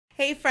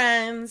Hey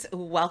friends,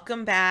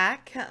 welcome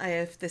back.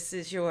 If this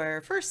is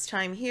your first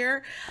time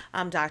here,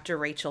 I'm Dr.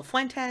 Rachel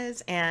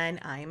Fuentes and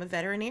I'm a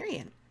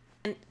veterinarian.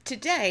 And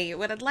today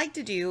what I'd like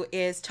to do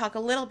is talk a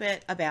little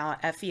bit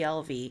about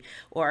FeLV,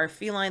 or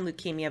Feline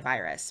Leukemia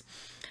Virus.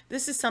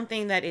 This is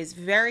something that is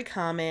very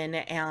common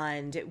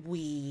and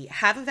we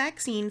have a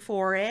vaccine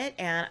for it,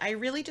 and I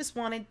really just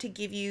wanted to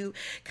give you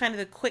kind of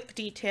the quick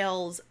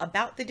details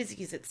about the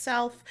disease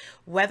itself,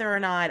 whether or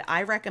not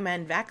I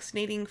recommend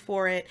vaccinating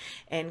for it,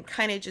 and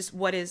kind of just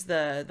what is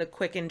the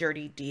quick and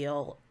dirty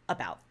deal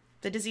about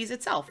the disease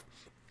itself.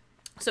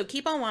 So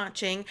keep on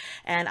watching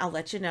and I'll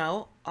let you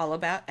know all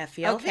about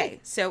FeLV. Okay,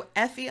 so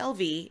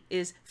FeLV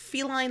is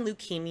Feline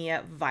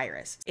Leukemia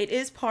Virus. It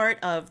is part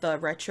of the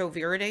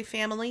Retroviridae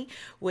family,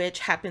 which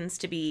happens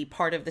to be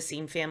part of the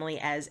same family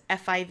as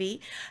FIV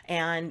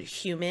and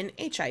human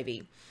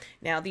HIV.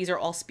 Now, these are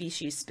all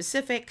species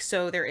specific,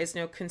 so there is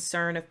no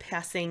concern of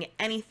passing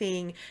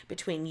anything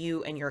between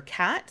you and your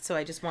cat. So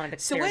I just wanted to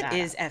clear that up. So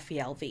what is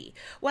FeLV?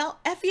 Well,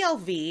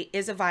 FeLV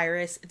is a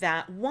virus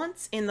that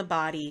once in the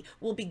body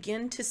will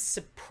begin to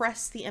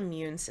suppress the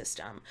immune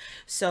system.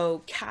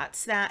 So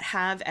cats that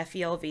have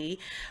FeLV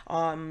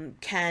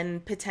can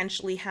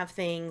potentially have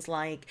things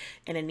like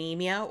an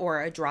anemia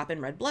or a drop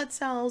in red blood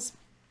cells.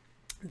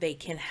 They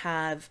can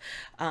have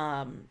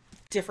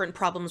different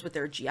problems with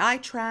their GI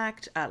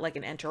tract, like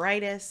an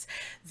enteritis.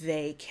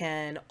 They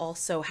can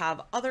also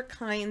have other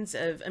kinds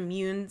of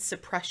immune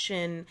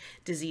suppression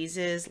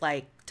diseases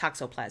like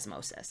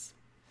toxoplasmosis.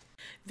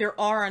 There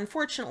are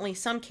unfortunately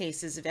some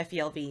cases of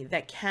FeLV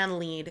that can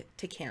lead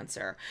to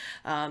cancer.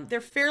 They're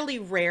fairly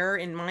rare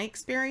in my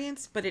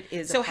experience, but it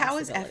is a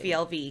possibility. So how is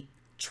FeLV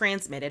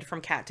transmitted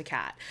from cat to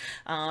cat?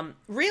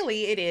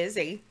 Really, it is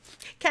a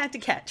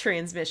cat-to-cat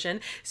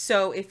transmission.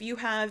 So if you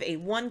have a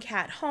one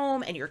cat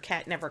home and your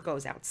cat never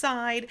goes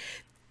outside,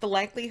 the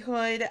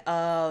likelihood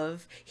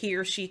of he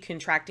or she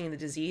contracting the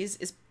disease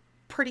is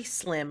pretty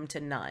slim to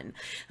none.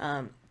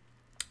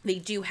 They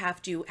do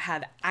have to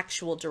have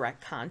actual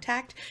direct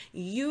contact,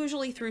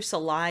 usually through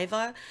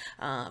saliva.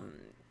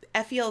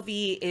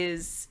 FeLV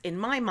is, in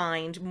my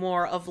mind,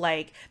 more of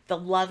like the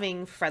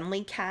loving,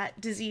 friendly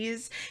cat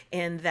disease,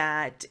 in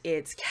that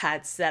it's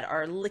cats that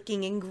are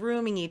licking and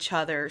grooming each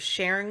other,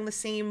 sharing the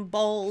same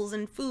bowls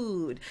and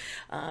food,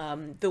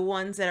 the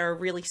ones that are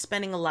really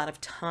spending a lot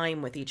of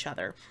time with each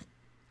other.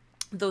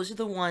 Those are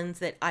the ones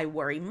that I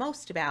worry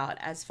most about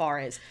as far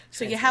as,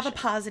 so you have a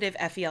positive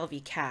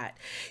FeLV cat.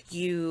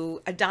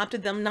 You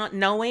adopted them not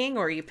knowing,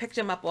 or you picked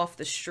them up off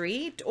the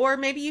street, or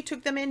maybe you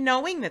took them in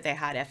knowing that they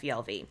had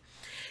FeLV.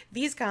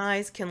 These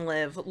guys can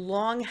live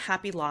long,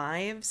 happy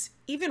lives,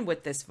 even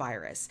with this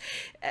virus.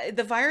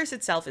 The virus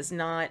itself is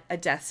not a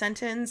death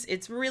sentence.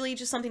 It's really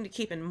just something to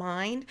keep in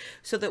mind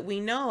so that we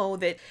know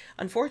that,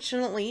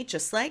 unfortunately,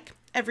 just like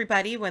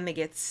everybody when they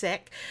get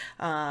sick,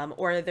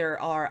 or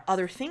there are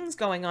other things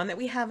going on, that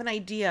we have an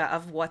idea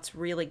of what's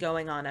really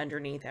going on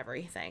underneath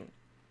everything.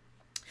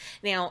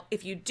 Now,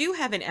 if you do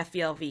have an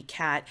FeLV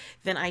cat,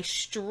 then I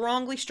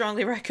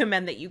strongly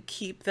recommend that you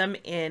keep them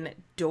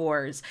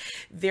indoors.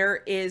 There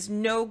is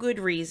no good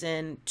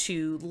reason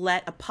to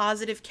let a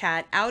positive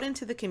cat out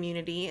into the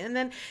community, and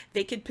then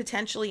they could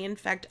potentially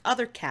infect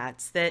other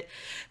cats that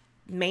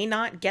may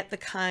not get the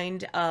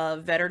kind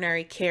of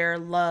veterinary care,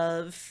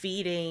 love,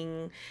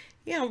 feeding,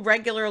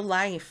 regular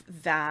life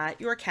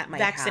that your cat might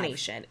have.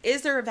 Vaccination.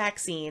 Is there a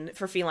vaccine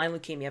for feline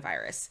leukemia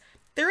virus?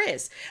 There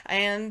is.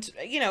 And,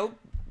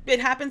 it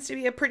happens to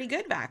be a pretty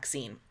good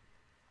vaccine.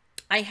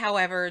 I,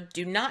 however,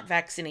 do not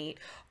vaccinate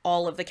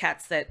all of the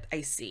cats that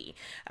I see.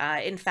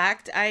 In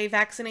fact, I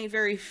vaccinate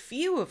very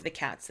few of the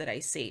cats that I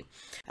see.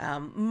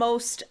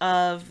 Most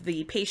of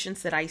the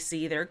patients that I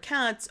see, their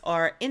cats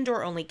are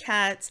indoor-only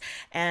cats,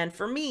 and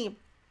for me,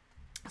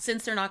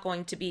 since they're not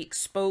going to be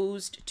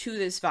exposed to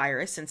this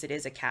virus, since it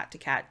is a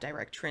cat-to-cat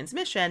direct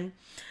transmission,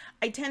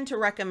 I tend to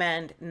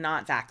recommend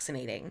not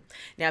vaccinating.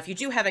 Now, if you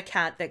do have a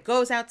cat that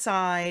goes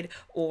outside,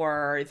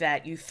 or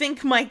that you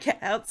think might get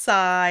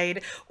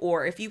outside,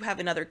 or if you have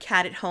another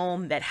cat at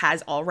home that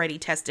has already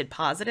tested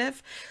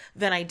positive,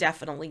 then I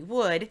definitely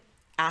would,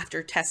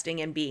 after testing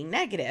and being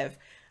negative,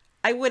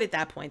 I would at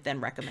that point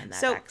then recommend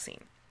that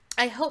vaccine.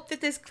 I hope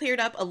that this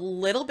cleared up a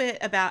little bit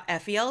about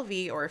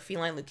FeLV, or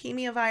feline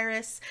leukemia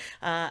virus.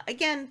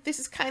 Again, this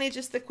is kind of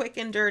just the quick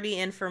and dirty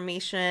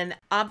information.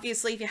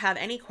 Obviously, if you have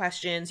any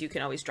questions, you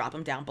can always drop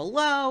them down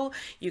below.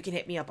 You can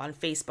hit me up on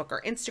Facebook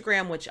or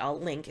Instagram, which I'll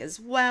link as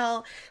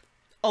well.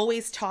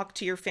 Always talk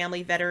to your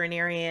family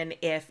veterinarian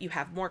if you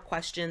have more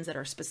questions that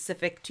are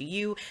specific to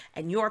you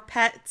and your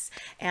pets.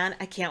 And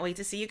I can't wait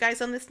to see you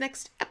guys on this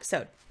next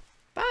episode.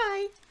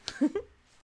 Bye.